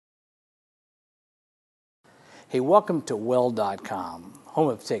Hey, welcome to Weld.com, home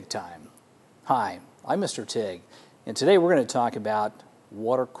of TIG time. Hi, I'm Mr. TIG, and today we're going to talk about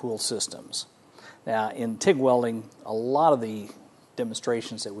water-cooled systems. Now, in TIG welding, a lot of the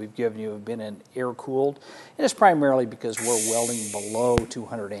demonstrations that we've given you have been in air-cooled, and it's primarily because we're welding below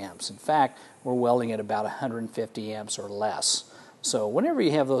 200 amps. In fact, we're welding at about 150 amps or less. So whenever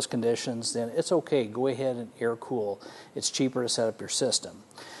you have those conditions, then it's okay, go ahead and air-cool. It's cheaper to set up your system.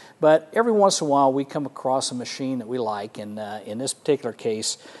 But every once in a while, we come across a machine that we like, and in this particular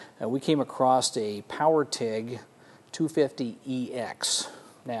case, we came across a Power TIG 250EX.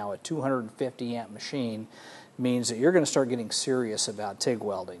 Now, a 250 amp machine means that you're going to start getting serious about TIG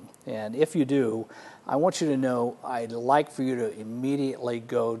welding. And if you do, I want you to know I'd like for you to immediately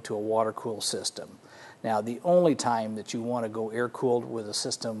go to a water-cooled system. Now, the only time that you want to go air-cooled with a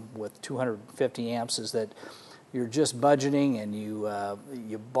system with 250 amps is that you're just budgeting and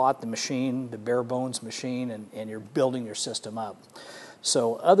you bought the machine, the bare bones machine, and you're building your system up.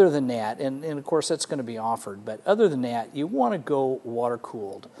 So other than that, and of course that's going to be offered, but other than that, you want to go water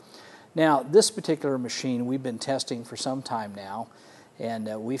cooled. Now, this particular machine we've been testing for some time now, and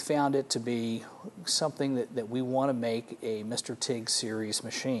we found it to be something that we want to make a Mr. TIG series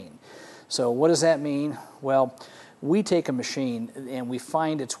machine. So what does that mean? Well, we take a machine and we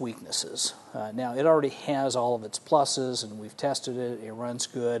find its weaknesses. Now, it already has all of its pluses, and we've tested it. It runs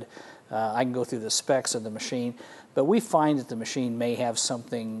good. I can go through the specs of the machine, but we find that the machine may have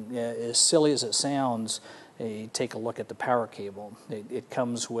something as silly as it sounds. You take a look at the power cable. It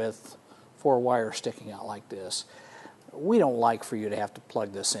comes with 4 wires sticking out like this. We don't like for you to have to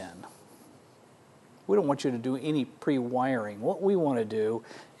plug this in. We don't want you to do any pre-wiring. What we want to do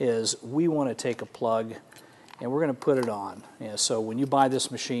is we want to take a plug and we're going to put it on. So when you buy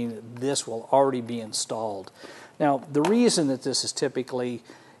this machine, this will already be installed. Now, the reason that this is typically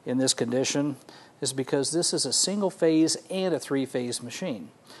in this condition is because this is a single-phase and a 3-phase machine.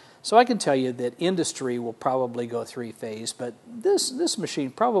 So I can tell you that industry will probably go 3-phase, but this machine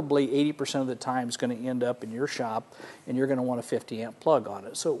probably 80% of the time is going to end up in your shop, and you're going to want a 50 amp plug on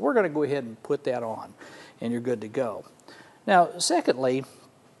it. So we're going to go ahead and put that on, and you're good to go. Now, secondly,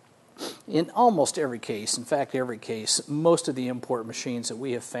 in almost every case, in fact every case, most of the import machines that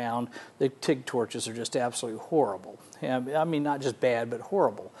we have found, the TIG torches are just absolutely horrible. I mean, not just bad, but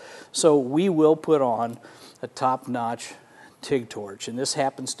horrible. So we will put on a top-notch TIG torch, and this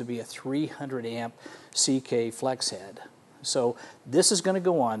happens to be a 300 amp CK flex head. So this is going to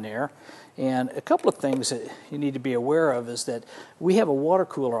go on there, and a couple of things that you need to be aware of is that we have a water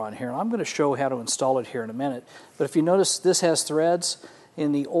cooler on here, and I'm going to show how to install it here in a minute. But if you notice, this has threads.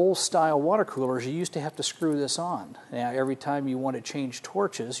 In the old style water coolers, you used to have to screw this on. Now, every time you want to change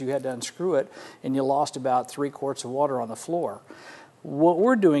torches, you had to unscrew it, and you lost about 3 quarts of water on the floor. What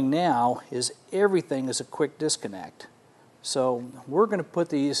we're doing now is everything is a quick disconnect. So we're going to put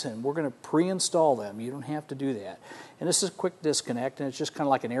these and we're going to pre-install them. You don't have to do that. And this is a quick disconnect, and it's just kind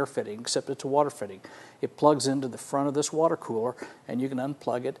of like an air fitting, except it's a water fitting. It plugs into the front of this water cooler, and you can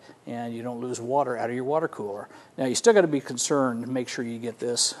unplug it, and you don't lose water out of your water cooler. Now, you still got to be concerned to make sure you get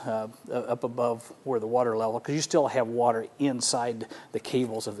this up above where the water level, because you still have water inside the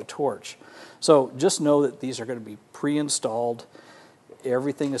cables of the torch. So just know that these are going to be pre-installed.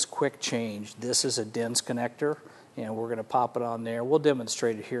 Everything is quick change. This is a dense connector, and we're going to pop it on there. We'll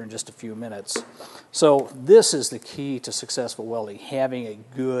demonstrate it here in just a few minutes. So this is the key to successful welding, having a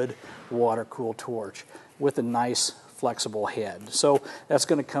good water-cooled torch with a nice flexible head. So that's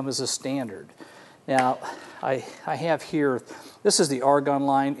going to come as a standard. Now, I have here, this is the Argon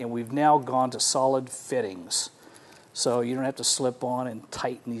Line, and we've now gone to solid fittings. So you don't have to slip on and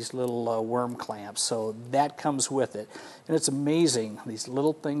tighten these little worm clamps. So that comes with it. And it's amazing, these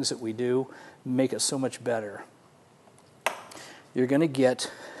little things that we do make it so much better. You're going to get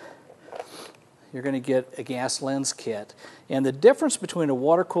a gas lens kit. And the difference between a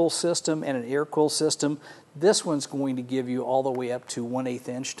water-cooled system and an air-cooled system, this one's going to give you all the way up to 1/8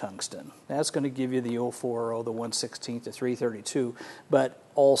 inch tungsten. That's going to give you the 040, the 1/16, the 332, but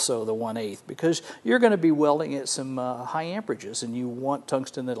also the 1/8, because you're going to be welding at some high amperages, and you want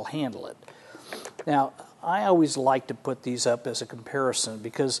tungsten that'll handle it. Now, I always like to put these up as a comparison,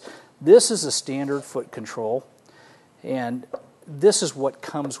 because this is a standard foot control, and this is what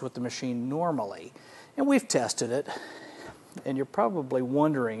comes with the machine normally. And we've tested it, and you're probably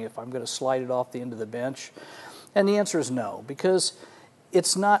wondering if I'm going to slide it off the end of the bench. And the answer is no, because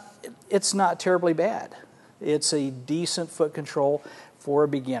it's not terribly bad. It's a decent foot control for a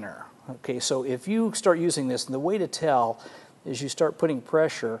beginner. Okay, so if you start using this, and the way to tell is you start putting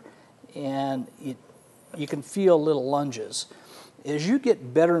pressure, and you can feel little lunges. As you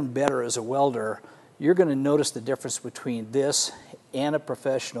get better and better as a welder, you're going to notice the difference between this and a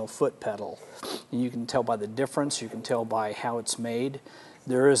professional foot pedal. And you can tell by the difference, you can tell by how it's made.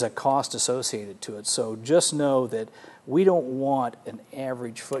 There is a cost associated to it. So just know that we don't want an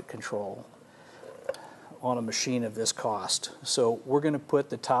average foot control on a machine of this cost. So we're going to put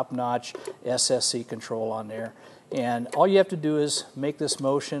the top-notch SSC control on there. And all you have to do is make this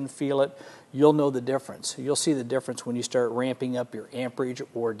motion, feel it. You'll know the difference. You'll see the difference when you start ramping up your amperage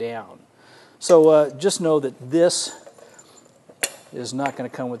or down. So just know that this is not going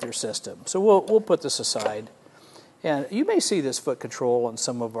to come with your system. So we'll put this aside. And you may see this foot control on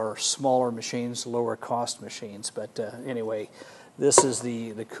some of our smaller machines, lower cost machines. But anyway, this is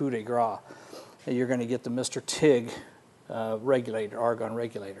the coup de grace. You're going to get the Mr. TIG regulator, Argon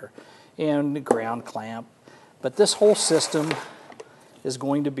regulator, and the ground clamp. But this whole system is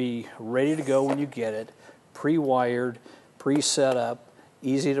going to be ready to go when you get it, pre-wired, pre-set up,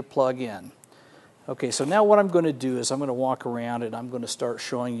 easy to plug in. Okay, so now what I'm going to do is I'm going to walk around and I'm going to start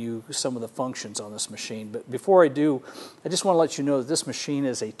showing you some of the functions on this machine. But before I do, I just want to let you know that this machine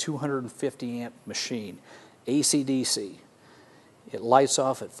is a 250 amp machine, AC/DC. It lights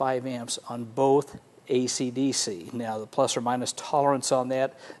off at 5 amps on both AC/DC. Now the plus or minus tolerance on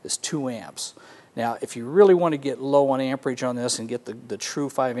that is 2 amps. Now if you really want to get low on amperage on this and get the true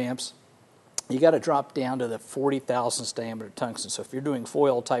 5 amps, you got to drop down to the 40 thousandths diameter tungsten. So if you're doing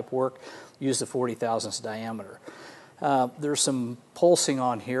foil type work, use the 40 thousandths diameter. There's some pulsing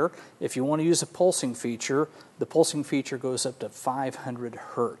on here. If you want to use a pulsing feature, the pulsing feature goes up to 500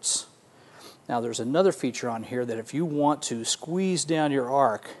 hertz. Now there's another feature on here that if you want to squeeze down your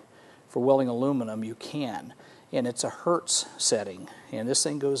arc for welding aluminum, you can. And it's a hertz setting. And this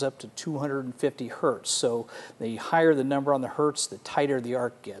thing goes up to 250 hertz. So the higher the number on the hertz, the tighter the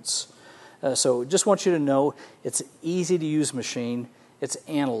arc gets. So just want you to know it's an easy to use machine. It's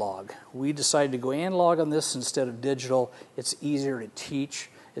analog. We decided to go analog on this instead of digital. It's easier to teach.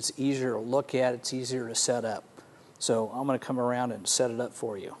 It's easier to look at. It's easier to set up. So I'm going to come around and set it up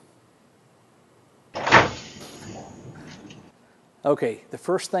for you. Okay, the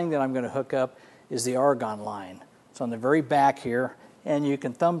first thing that I'm going to hook up is the Argon Line. It's on the very back here, and you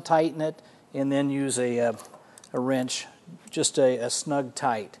can thumb tighten it and then use a wrench, just a snug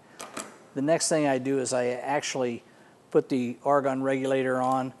tight. The next thing I do is I actually put the argon regulator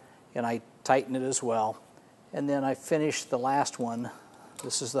on and I tighten it as well. And then I finish the last one.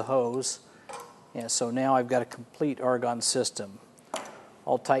 This is the hose. And so now I've got a complete argon system,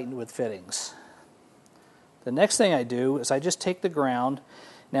 all tightened with fittings. The next thing I do is I just take the ground.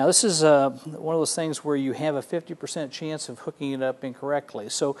 Now this is one of those things where you have a 50% chance of hooking it up incorrectly.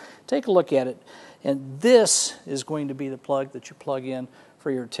 So take a look at it. And this is going to be the plug that you plug in for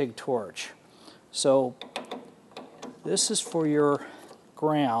your TIG torch. So this is for your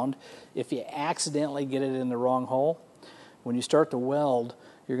ground. If you accidentally get it in the wrong hole, when you start to weld,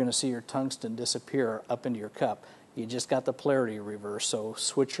 you're going to see your tungsten disappear up into your cup. You just got the polarity reverse, so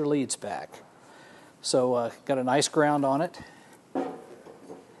switch your leads back. So got a nice ground on it.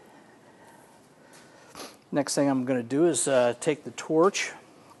 Next thing I'm going to do is take the torch.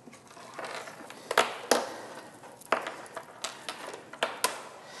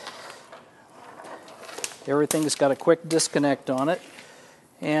 Everything's got a quick disconnect on it.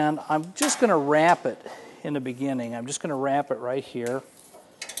 And I'm just going to wrap it in the beginning. I'm just going to wrap it right here,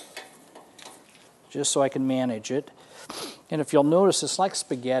 just so I can manage it. And if you'll notice, it's like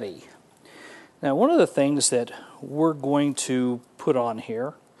spaghetti. Now, one of the things that we're going to put on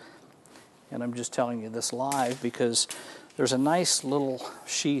here, and I'm just telling you this live because there's a nice little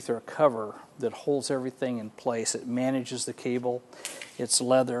sheath or cover that holds everything in place. It manages the cable. It's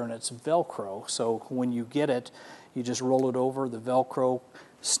leather and it's Velcro. So when you get it, you just roll it over. The Velcro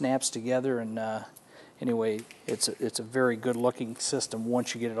snaps together, and anyway, it's a very good looking system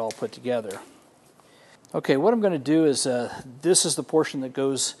once you get it all put together. Okay, what I'm going to do is this is the portion that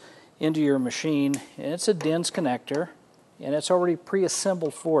goes into your machine, and it's a DINS connector, and it's already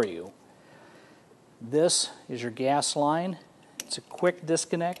pre-assembled for you. This is your gas line. It's a quick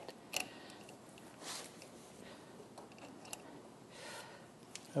disconnect.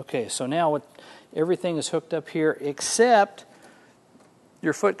 Okay, so now everything is hooked up here except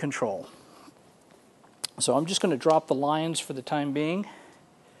your foot control. So I'm just going to drop the lines for the time being,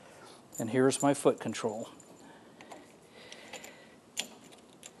 and here's my foot control.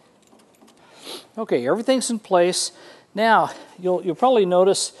 Okay, everything's in place. Now, you'll probably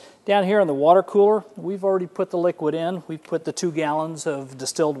notice down here in the water cooler, we've already put the liquid in. We've put the 2 gallons of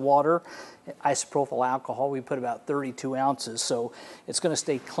distilled water, isopropyl alcohol. We put about 32 ounces, so it's going to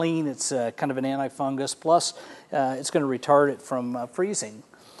stay clean. It's kind of an antifungus, plus it's going to retard it from freezing.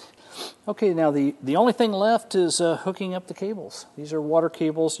 Okay, now the only thing left is hooking up the cables. These are water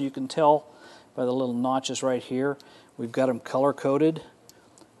cables. You can tell by the little notches right here. We've got them color coded.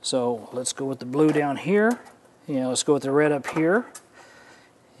 So let's go with the blue down here. Let's go with the red up here.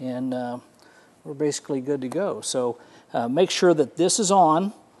 And we're basically good to go. So make sure that this is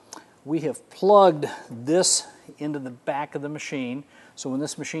on. We have plugged this into the back of the machine. So when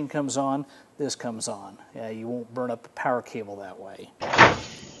this machine comes on, this comes on. You won't burn up the power cable that way.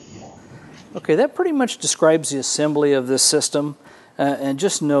 Okay, that pretty much describes the assembly of this system. And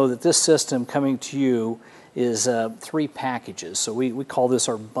just know that this system coming to you is 3 packages. So we call this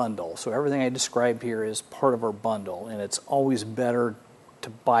our bundle. So everything I described here is part of our bundle. And it's always better to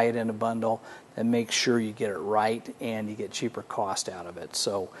buy it in a bundle and make sure you get it right and you get cheaper cost out of it.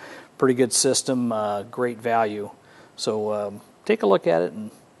 So pretty good system, great value. So take a look at it,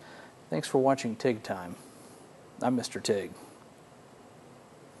 and thanks for watching TIG Time. I'm Mr. TIG.